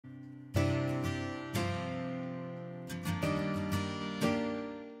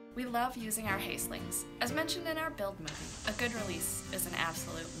love using our hay slings. As mentioned in our build movie, a good release is an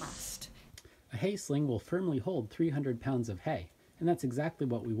absolute must. A hay sling will firmly hold 300 pounds of hay, and that's exactly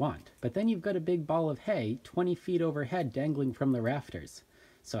what we want. But then you've got a big ball of hay 20 feet overhead dangling from the rafters.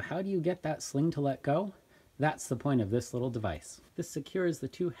 So how do you get that sling to let go? That's the point of this little device. This secures the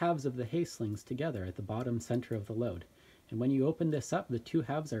two halves of the hay slings together at the bottom center of the load. And when you open this up, the two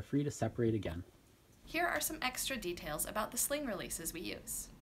halves are free to separate again. Here are some extra details about the sling releases we use.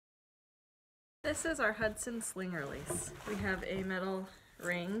 This is our Hudson sling release. We have a metal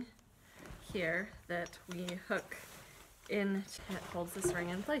ring here that we hook in. It holds this ring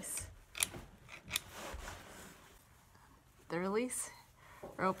in place. The release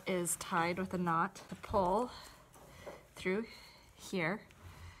rope is tied with a knot to pull through here.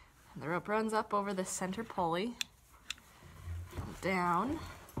 And the rope runs up over the center pulley down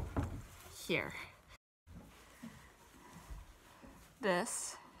here.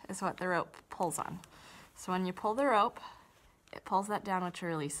 This is what the rope pulls on. So when you pull the rope, it pulls that down, which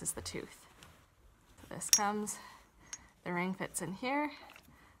releases the tooth. So this comes, the ring fits in here,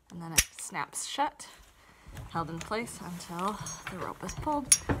 and then it snaps shut, held in place until the rope is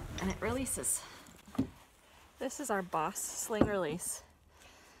pulled and it releases. This is our Boss sling release.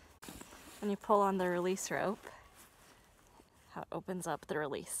 When you pull on the release rope, how it opens up the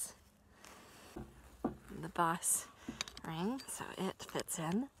release. The Boss ring, so it fits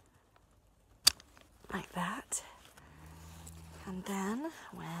in like that. And then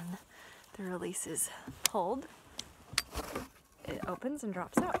when the release is pulled, it opens and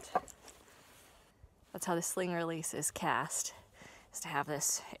drops out. That's how the sling release is cast, is to have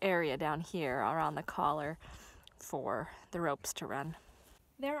this area down here around the collar for the ropes to run.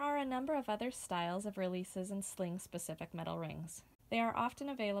 There are a number of other styles of releases and sling-specific metal rings. They are often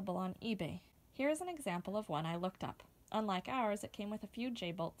available on eBay. Here is an example of one I looked up. Unlike ours, it came with a few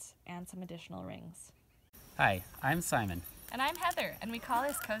J-bolts and some additional rings. Hi, I'm Simon. And I'm Heather, and we call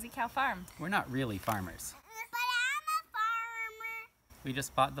this Cozy Cow Farm. We're not really farmers. But I'm a farmer. We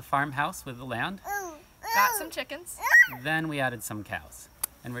just bought the farmhouse with the land, Got some chickens. then we added some cows.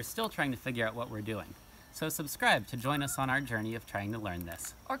 And we're still trying to figure out what we're doing. So subscribe to join us on our journey of trying to learn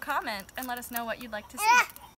this. Or comment and let us know what you'd like to see.